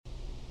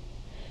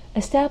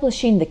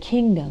Establishing the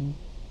Kingdom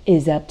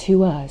is Up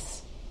to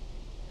Us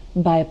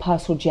by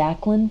Apostle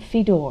Jacqueline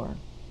Fedor.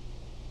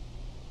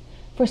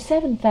 For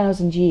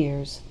 7,000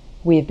 years,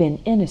 we have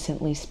been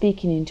innocently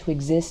speaking into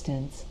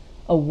existence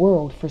a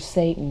world for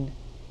Satan.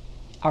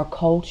 Our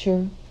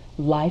culture,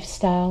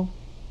 lifestyle,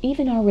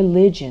 even our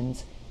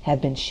religions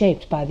have been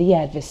shaped by the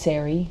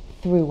adversary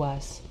through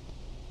us.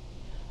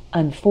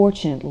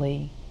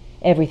 Unfortunately,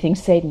 everything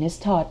Satan has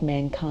taught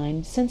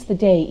mankind since the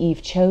day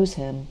Eve chose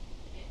him,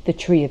 the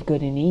tree of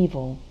good and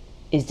evil,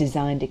 is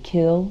designed to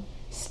kill,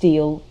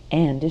 steal,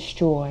 and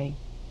destroy.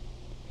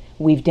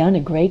 We've done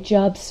a great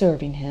job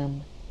serving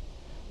him.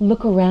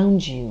 Look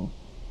around you.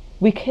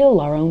 We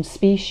kill our own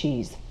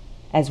species,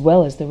 as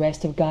well as the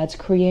rest of God's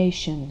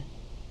creation.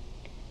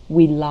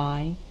 We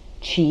lie,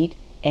 cheat,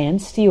 and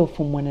steal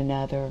from one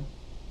another.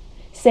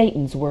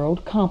 Satan's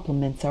world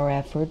compliments our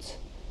efforts,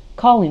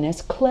 calling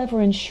us clever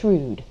and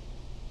shrewd.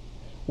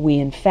 We,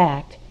 in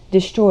fact,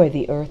 destroy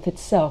the earth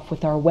itself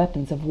with our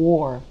weapons of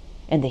war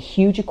and the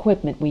huge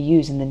equipment we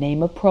use in the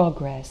name of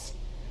progress,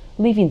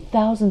 leaving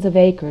thousands of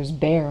acres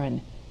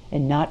barren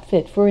and not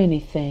fit for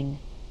anything.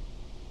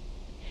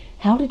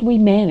 How did we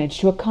manage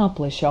to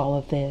accomplish all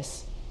of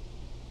this?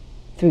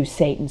 Through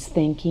Satan's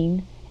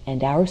thinking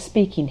and our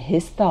speaking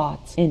his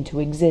thoughts into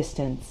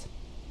existence.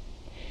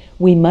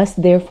 We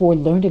must therefore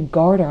learn to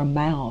guard our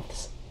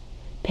mouths,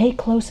 pay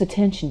close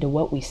attention to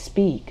what we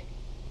speak.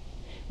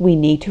 We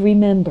need to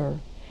remember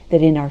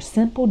that in our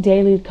simple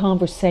daily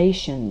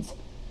conversations,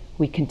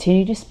 we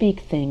continue to speak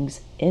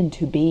things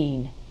into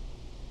being.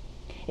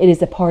 It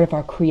is a part of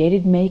our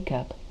created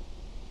makeup.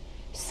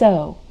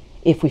 So,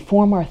 if we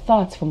form our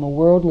thoughts from a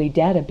worldly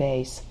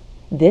database,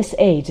 this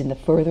aids in the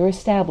further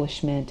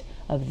establishment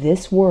of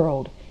this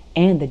world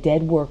and the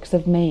dead works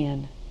of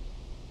man.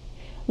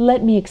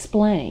 Let me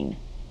explain.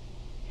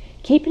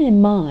 Keeping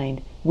in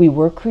mind, we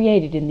were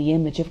created in the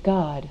image of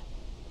God.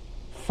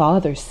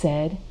 Father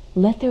said,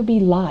 "Let there be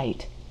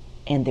light,"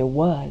 and there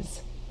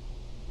was.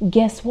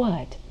 Guess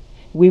what?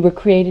 We were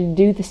created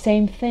to do the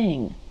same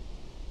thing.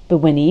 But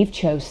when Eve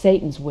chose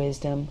Satan's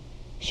wisdom,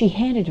 she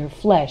handed her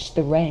flesh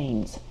the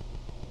reins.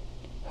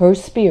 Her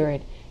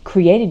spirit,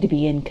 created to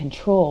be in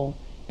control,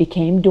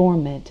 became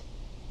dormant,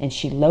 and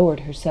she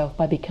lowered herself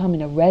by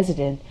becoming a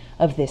resident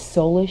of this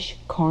soulish,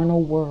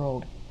 carnal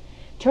world,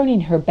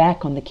 turning her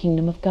back on the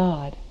kingdom of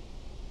God.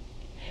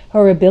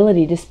 Her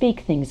ability to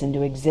speak things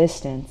into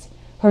existence,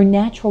 her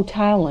natural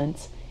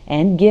talents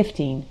and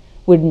gifting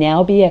would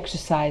now be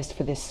exercised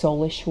for this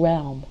soulish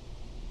realm.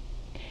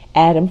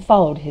 Adam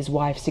followed his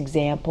wife's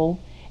example,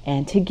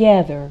 and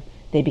together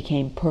they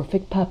became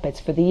perfect puppets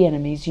for the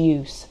enemy's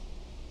use.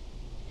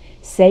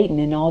 Satan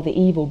and all the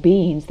evil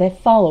beings that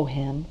follow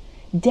him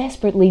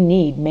desperately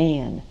need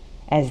man,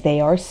 as they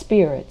are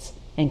spirits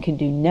and can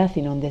do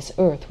nothing on this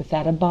earth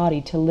without a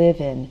body to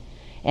live in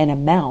and a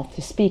mouth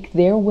to speak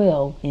their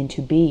will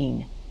into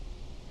being.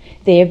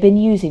 They have been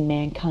using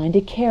mankind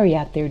to carry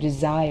out their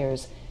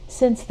desires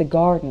since the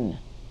garden.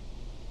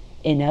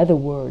 In other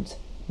words,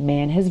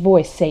 man has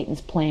voiced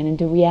Satan's plan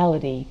into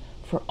reality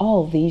for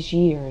all these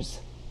years.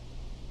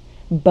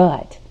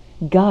 But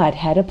God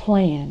had a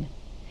plan.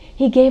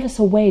 He gave us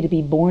a way to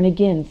be born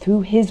again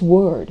through His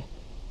Word,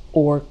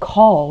 or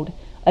called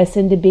us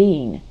into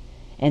being,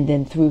 and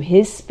then through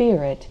His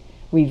Spirit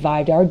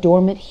revived our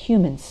dormant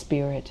human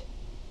spirit.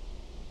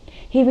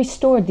 He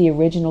restored the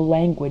original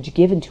language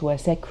given to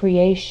us at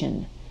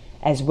creation,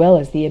 as well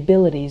as the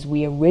abilities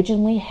we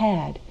originally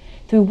had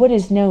through what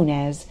is known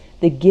as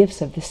the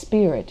gifts of the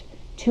Spirit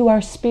to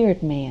our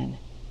spirit man.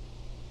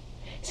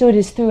 So it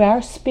is through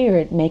our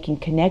spirit making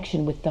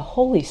connection with the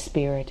Holy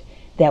Spirit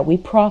that we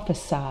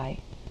prophesy,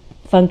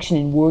 function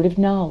in word of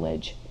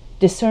knowledge,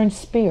 discern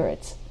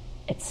spirits,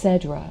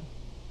 etc.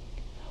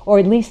 Or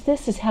at least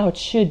this is how it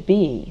should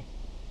be.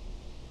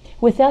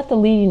 Without the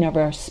leading of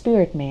our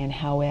spirit man,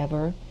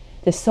 however,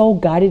 the soul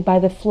guided by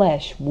the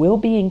flesh will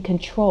be in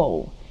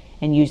control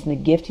and using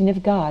the gifting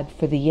of God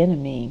for the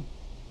enemy.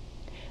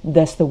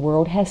 Thus the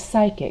world has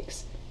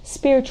psychics,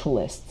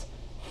 spiritualists,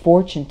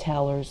 fortune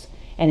tellers,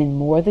 and in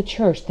more of the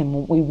church than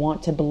what we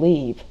want to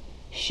believe,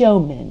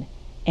 showmen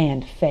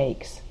and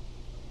fakes.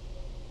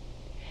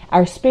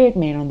 Our spirit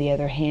man, on the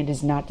other hand,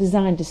 is not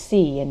designed to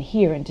see and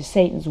hear into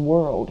Satan's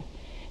world,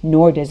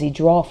 nor does he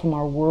draw from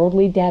our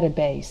worldly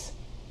database.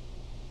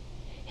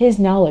 His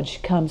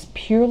knowledge comes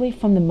purely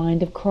from the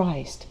mind of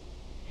Christ.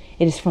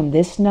 It is from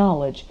this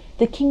knowledge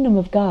the kingdom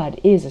of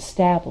God is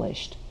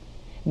established.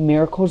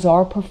 Miracles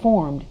are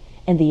performed,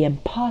 and the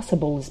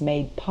impossible is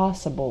made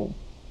possible.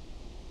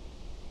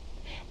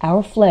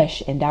 Our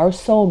flesh and our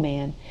soul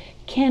man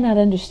cannot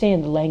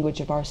understand the language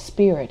of our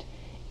spirit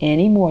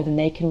any more than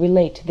they can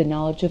relate to the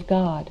knowledge of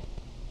God.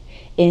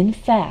 In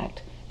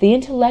fact, the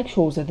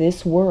intellectuals of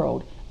this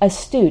world,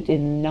 astute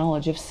in the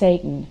knowledge of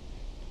Satan,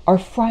 are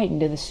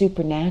frightened of the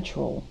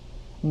supernatural,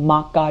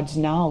 mock God's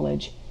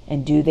knowledge,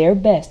 and do their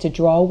best to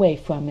draw away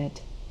from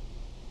it.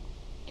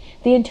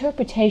 The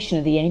interpretation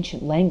of the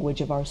ancient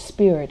language of our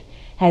spirit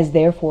has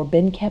therefore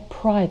been kept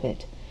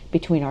private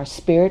between our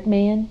spirit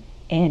man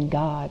and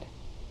God.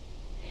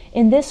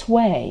 In this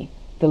way,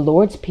 the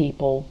Lord's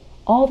people,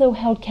 although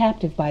held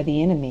captive by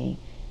the enemy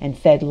and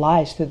fed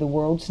lies through the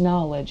world's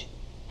knowledge,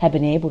 have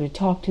been able to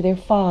talk to their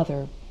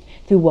Father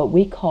through what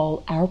we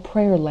call our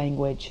prayer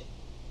language.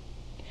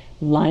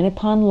 Line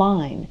upon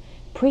line,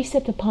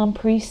 precept upon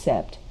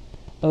precept,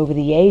 over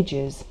the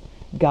ages,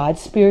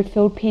 God's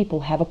Spirit-filled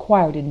people have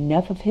acquired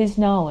enough of His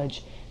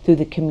knowledge through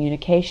the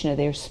communication of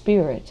their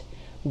spirit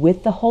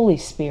with the Holy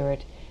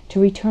Spirit to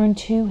return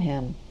to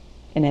Him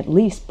and at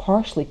least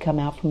partially come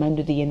out from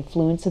under the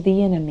influence of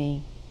the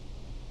enemy.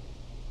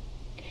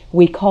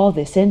 We call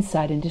this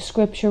insight into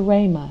Scripture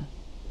Rhema,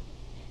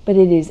 but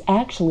it is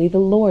actually the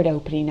Lord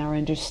opening our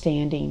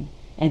understanding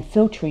and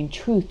filtering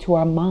truth to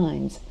our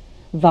minds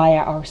via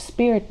our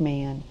spirit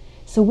man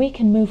so we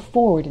can move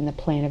forward in the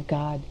plan of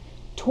God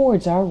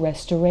towards our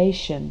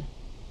restoration.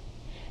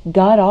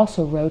 God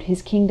also wrote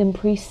His kingdom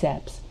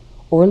precepts,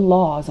 or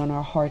laws, on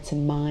our hearts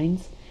and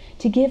minds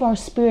to give our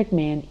spirit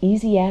man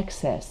easy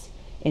access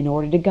in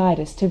order to guide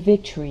us to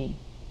victory.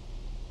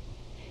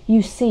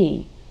 You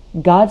see,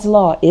 God's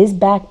law is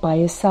backed by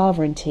His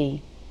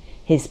sovereignty.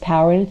 His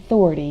power and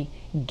authority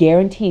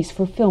guarantees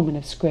fulfillment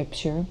of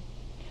Scripture,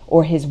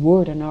 or His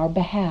word on our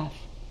behalf.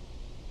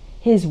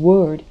 His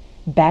word,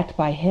 backed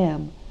by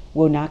Him,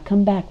 will not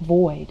come back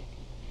void.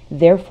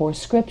 Therefore,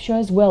 Scripture,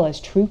 as well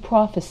as true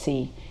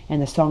prophecy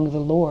and the song of the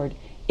Lord,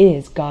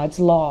 is God's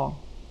law.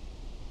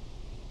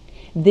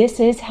 This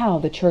is how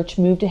the church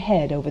moved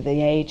ahead over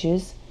the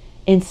ages,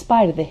 in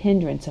spite of the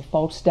hindrance of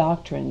false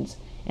doctrines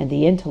and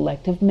the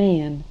intellect of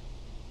man.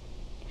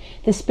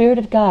 The Spirit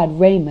of God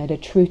rhema a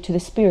truth to the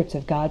spirits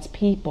of God's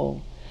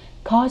people,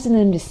 causing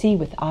them to see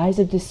with eyes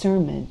of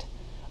discernment,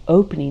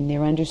 opening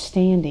their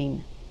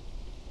understanding.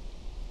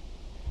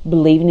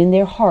 Believing in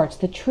their hearts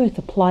the truth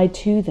applied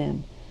to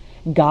them,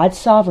 God's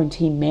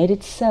sovereignty made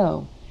it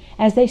so,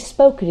 as they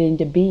spoke it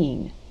into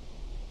being.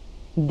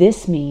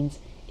 This means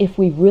if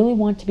we really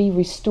want to be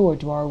restored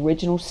to our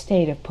original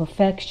state of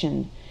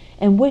perfection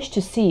and wish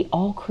to see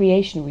all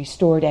creation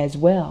restored as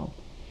well,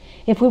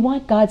 if we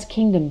want God's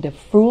kingdom to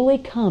fully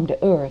come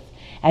to earth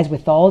as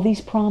with all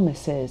these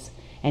promises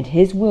and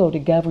His will to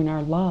govern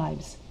our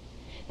lives,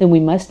 then we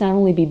must not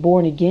only be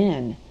born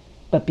again,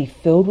 but be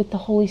filled with the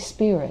Holy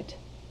Spirit.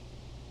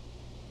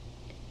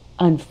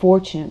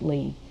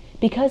 Unfortunately,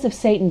 because of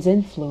Satan's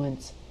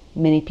influence,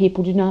 many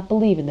people do not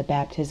believe in the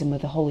baptism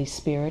of the Holy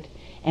Spirit,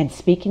 and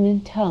speaking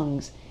in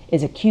tongues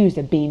is accused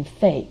of being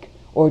fake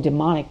or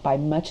demonic by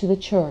much of the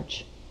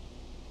church.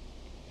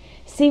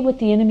 See what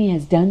the enemy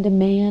has done to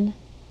man?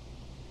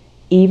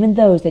 Even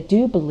those that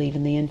do believe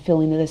in the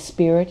infilling of the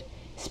Spirit,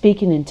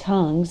 speaking in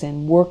tongues,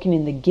 and working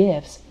in the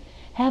gifts,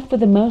 have for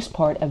the most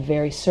part a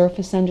very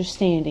surface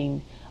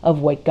understanding of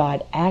what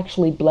God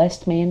actually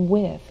blessed man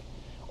with,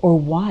 or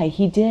why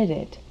He did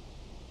it.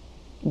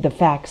 The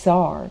facts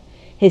are,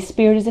 His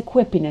Spirit is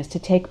equipping us to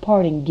take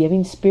part in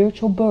giving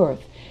spiritual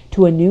birth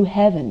to a new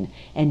heaven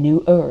and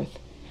new earth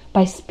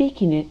by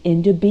speaking it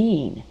into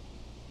being.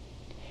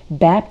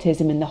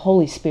 Baptism in the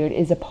Holy Spirit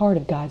is a part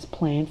of God's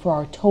plan for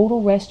our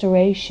total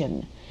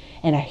restoration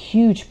and a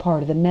huge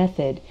part of the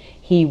method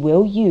He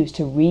will use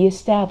to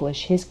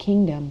reestablish His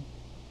kingdom.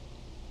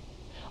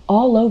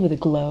 All over the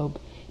globe,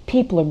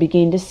 people are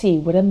beginning to see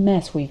what a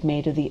mess we've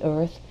made of the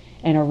earth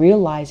and are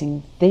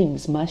realizing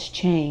things must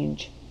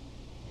change.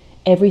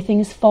 Everything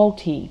is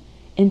faulty,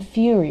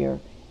 inferior,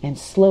 and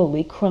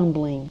slowly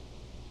crumbling.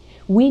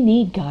 We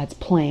need God's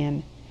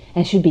plan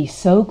and should be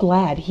so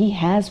glad He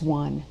has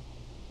one.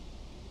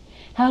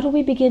 How do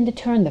we begin to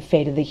turn the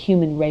fate of the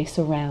human race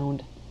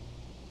around?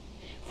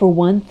 For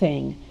one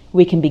thing,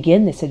 we can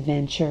begin this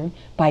adventure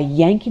by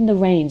yanking the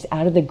reins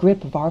out of the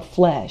grip of our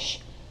flesh,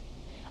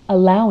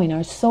 allowing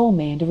our soul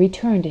man to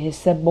return to his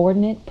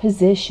subordinate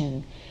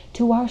position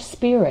to our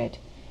spirit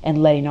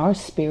and letting our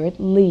spirit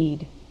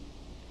lead.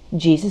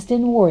 Jesus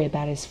didn't worry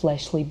about His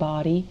fleshly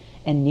body,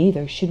 and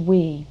neither should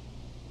we.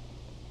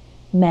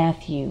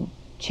 Matthew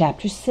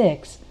chapter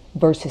 6,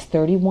 verses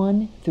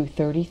 31 through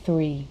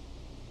 33.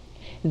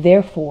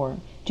 Therefore,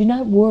 do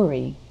not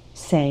worry,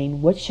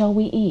 saying, what shall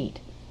we eat?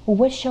 Or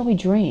what shall we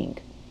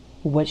drink?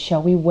 Or what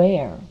shall we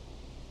wear?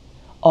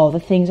 All the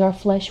things our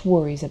flesh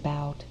worries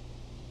about.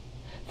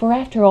 For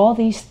after all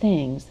these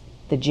things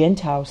the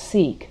Gentiles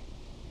seek,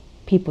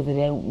 people that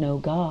don't know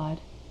God.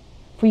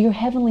 For your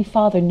heavenly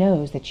Father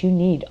knows that you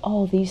need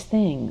all these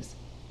things.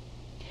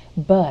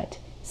 But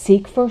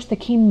seek first the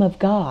kingdom of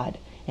God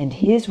and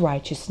His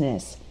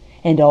righteousness,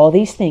 and all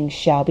these things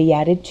shall be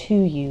added to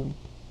you.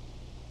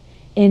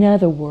 In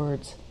other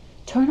words,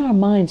 turn our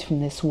minds from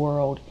this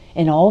world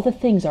and all the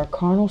things our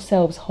carnal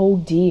selves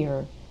hold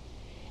dear,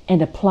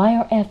 and apply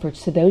our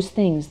efforts to those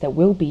things that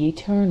will be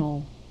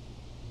eternal.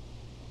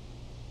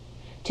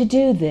 To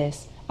do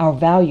this, our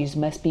values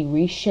must be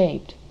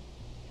reshaped.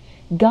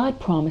 God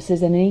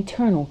promises an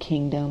eternal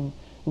kingdom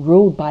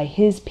ruled by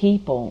His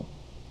people.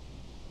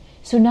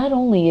 So not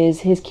only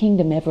is His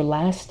kingdom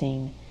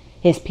everlasting,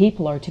 His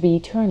people are to be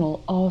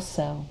eternal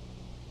also.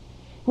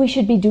 We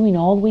should be doing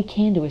all we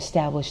can to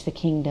establish the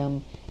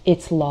kingdom,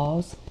 its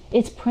laws,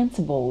 its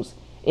principles,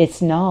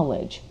 its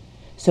knowledge,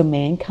 so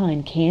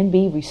mankind can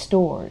be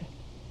restored.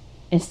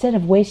 Instead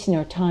of wasting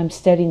our time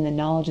studying the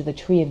knowledge of the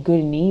tree of good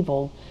and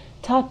evil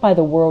taught by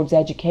the world's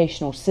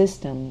educational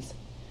systems,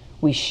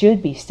 we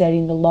should be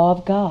studying the law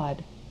of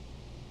God,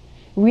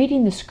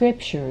 reading the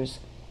scriptures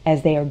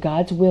as they are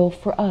God's will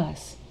for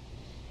us,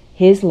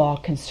 His law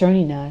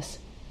concerning us,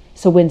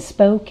 so when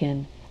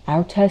spoken,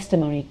 our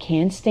testimony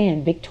can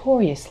stand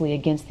victoriously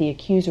against the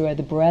accuser of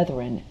the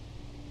brethren,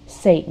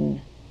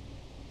 Satan.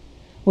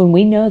 When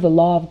we know the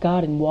law of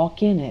God and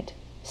walk in it,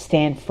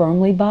 stand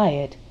firmly by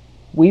it,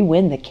 we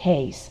win the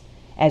case,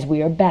 as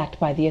we are backed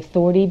by the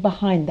authority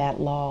behind that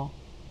law,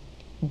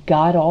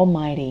 God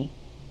Almighty.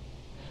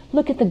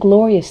 Look at the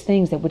glorious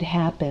things that would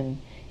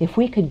happen if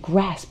we could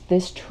grasp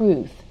this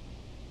truth.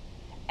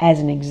 As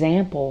an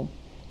example,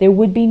 there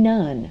would be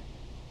none,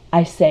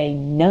 I say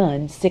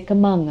none, sick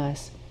among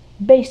us,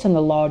 based on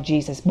the law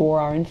Jesus bore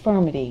our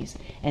infirmities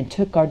and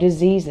took our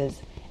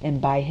diseases,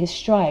 and by His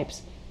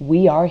stripes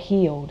we are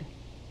healed.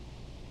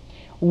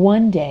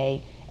 One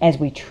day, as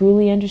we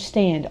truly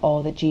understand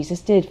all that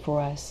Jesus did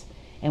for us,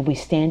 and we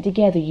stand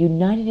together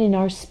united in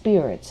our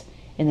spirits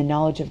in the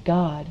knowledge of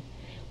God,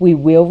 we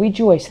will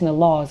rejoice in the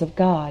laws of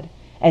God,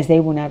 as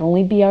they will not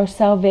only be our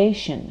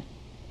salvation,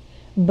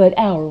 but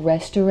our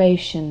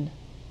restoration.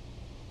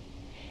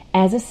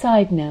 As a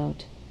side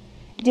note,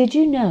 did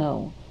you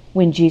know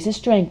when Jesus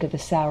drank of the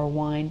sour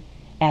wine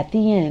at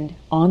the end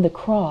on the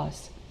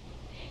cross,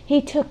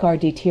 He took our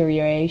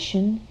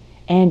deterioration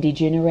and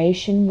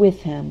degeneration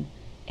with Him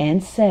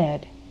and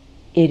said,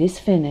 "It is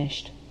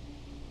finished."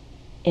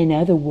 In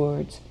other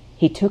words,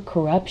 He took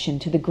corruption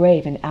to the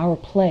grave in our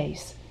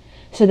place,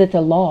 so that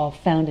the law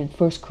found in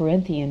 1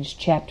 Corinthians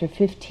chapter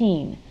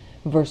 15,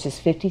 verses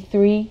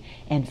 53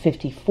 and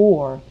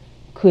 54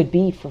 could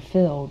be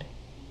fulfilled.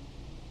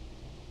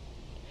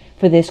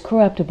 For this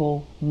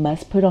corruptible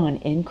must put on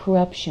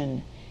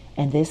incorruption,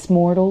 and this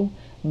mortal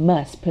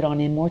must put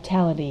on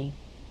immortality.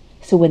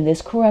 So when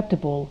this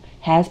corruptible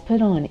has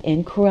put on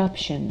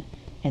incorruption,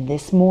 and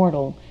this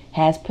mortal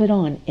has put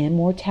on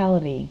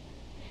immortality,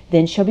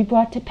 then shall be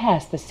brought to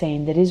pass the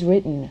saying that is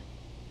written,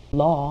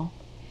 Law,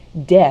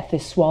 death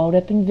is swallowed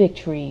up in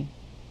victory.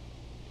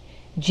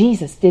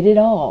 Jesus did it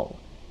all.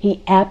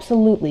 He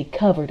absolutely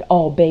covered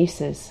all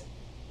bases.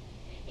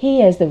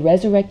 He, as the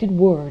resurrected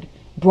Word,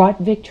 brought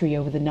victory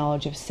over the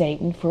knowledge of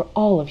Satan for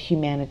all of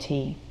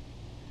humanity.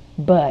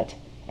 But,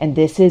 and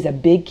this is a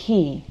big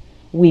key,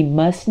 we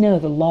must know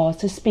the laws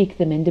to speak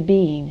them into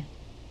being.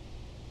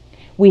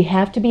 We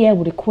have to be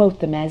able to quote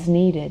them as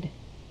needed.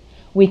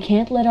 We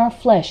can't let our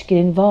flesh get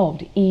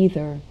involved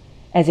either,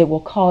 as it will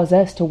cause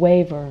us to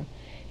waver,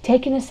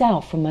 taking us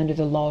out from under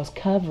the law's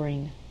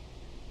covering.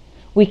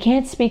 We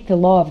can't speak the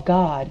law of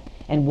God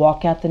and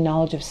walk out the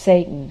knowledge of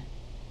Satan.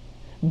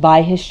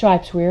 By His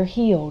stripes we are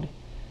healed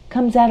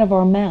comes out of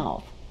our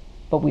mouth,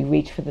 but we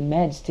reach for the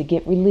meds to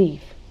get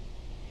relief.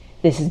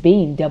 This is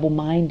being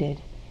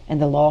double-minded,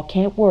 and the law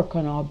can't work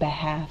on our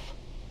behalf.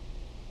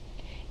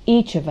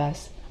 Each of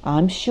us,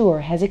 I'm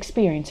sure, has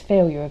experienced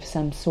failure of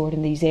some sort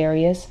in these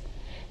areas,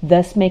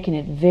 thus making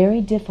it very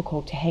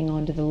difficult to hang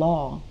on to the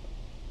law.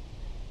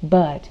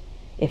 But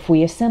if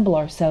we assemble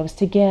ourselves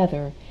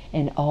together,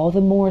 and all the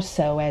more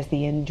so as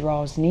the end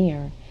draws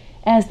near,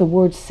 as the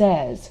Word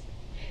says,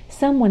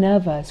 someone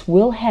of us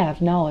will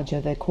have knowledge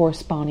of the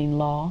corresponding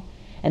law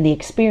and the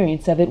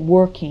experience of it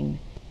working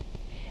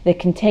that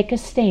can take a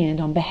stand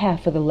on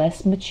behalf of the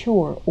less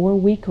mature or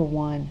weaker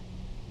one.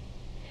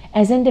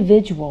 As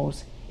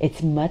individuals,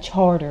 it's much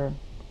harder.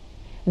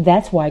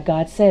 That's why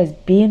God says,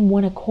 be in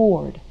one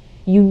accord,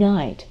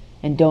 unite,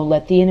 and don't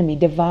let the enemy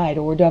divide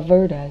or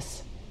divert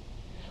us.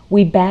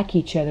 We back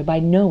each other by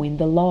knowing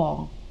the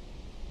law.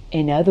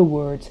 In other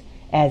words,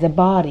 as a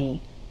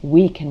body,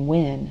 we can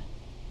win.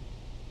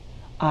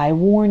 I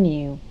warn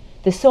you,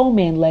 the soul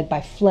man led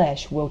by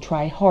flesh will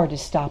try hard to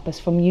stop us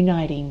from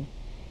uniting.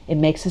 It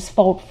makes us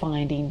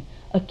fault-finding,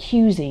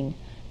 accusing,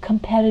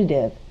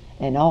 competitive,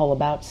 and all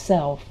about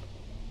self.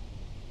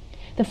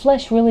 The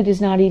flesh really does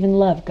not even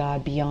love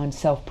God beyond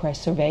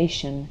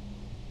self-preservation.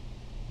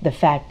 The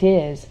fact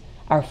is,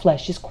 our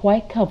flesh is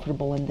quite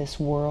comfortable in this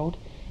world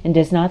and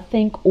does not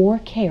think or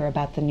care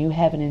about the new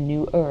heaven and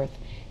new earth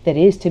that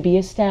is to be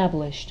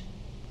established.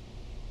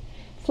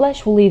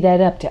 Flesh will leave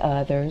that up to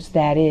others,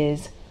 that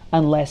is,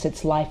 unless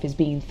its life is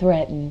being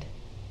threatened.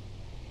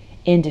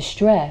 In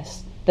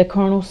distress, the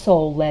carnal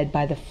soul led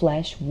by the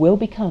flesh will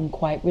become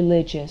quite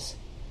religious,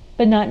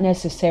 but not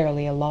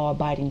necessarily a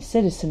law-abiding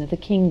citizen of the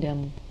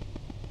kingdom.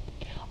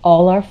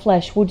 All our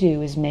flesh will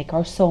do is make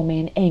our soul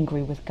man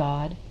angry with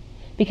God,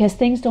 because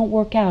things don't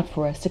work out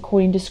for us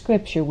according to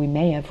Scripture we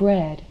may have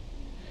read,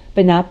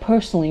 but not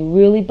personally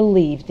really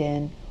believed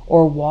in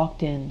or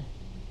walked in.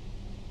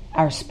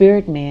 Our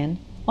spirit man,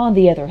 on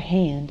the other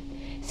hand,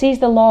 sees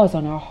the laws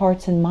on our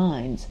hearts and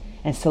minds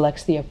and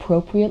selects the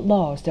appropriate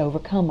laws to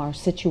overcome our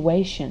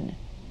situation.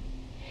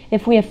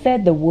 If we have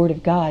fed the Word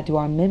of God to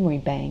our memory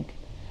bank,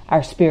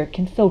 our spirit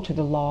can filter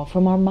the law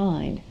from our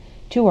mind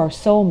to our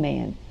soul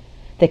man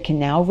that can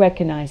now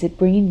recognize it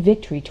bringing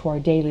victory to our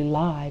daily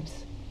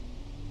lives.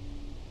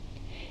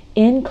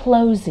 In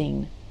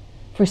closing,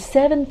 for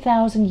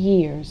 7,000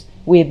 years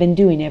we have been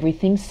doing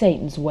everything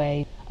Satan's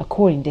way,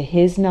 according to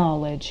his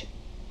knowledge.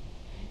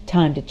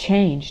 Time to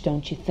change,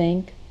 don't you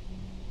think?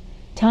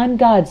 Time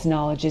God's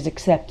knowledge is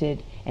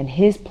accepted and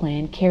his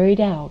plan carried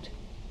out.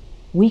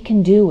 We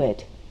can do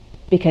it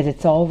because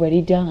it's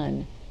already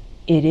done.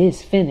 It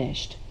is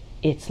finished.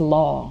 It's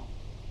law.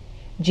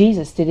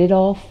 Jesus did it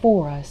all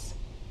for us.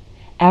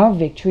 Our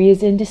victory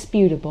is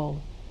indisputable.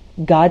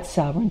 God's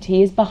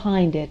sovereignty is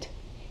behind it.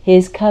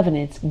 His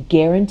covenants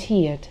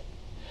guarantee it.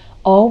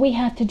 All we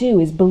have to do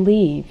is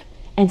believe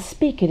and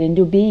speak it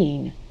into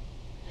being.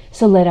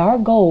 So let our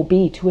goal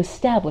be to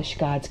establish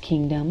God's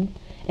kingdom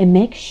and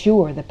make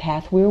sure the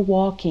path we're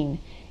walking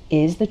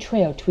is the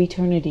trail to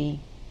eternity.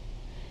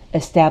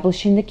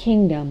 Establishing the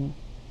kingdom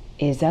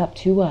is up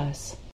to us.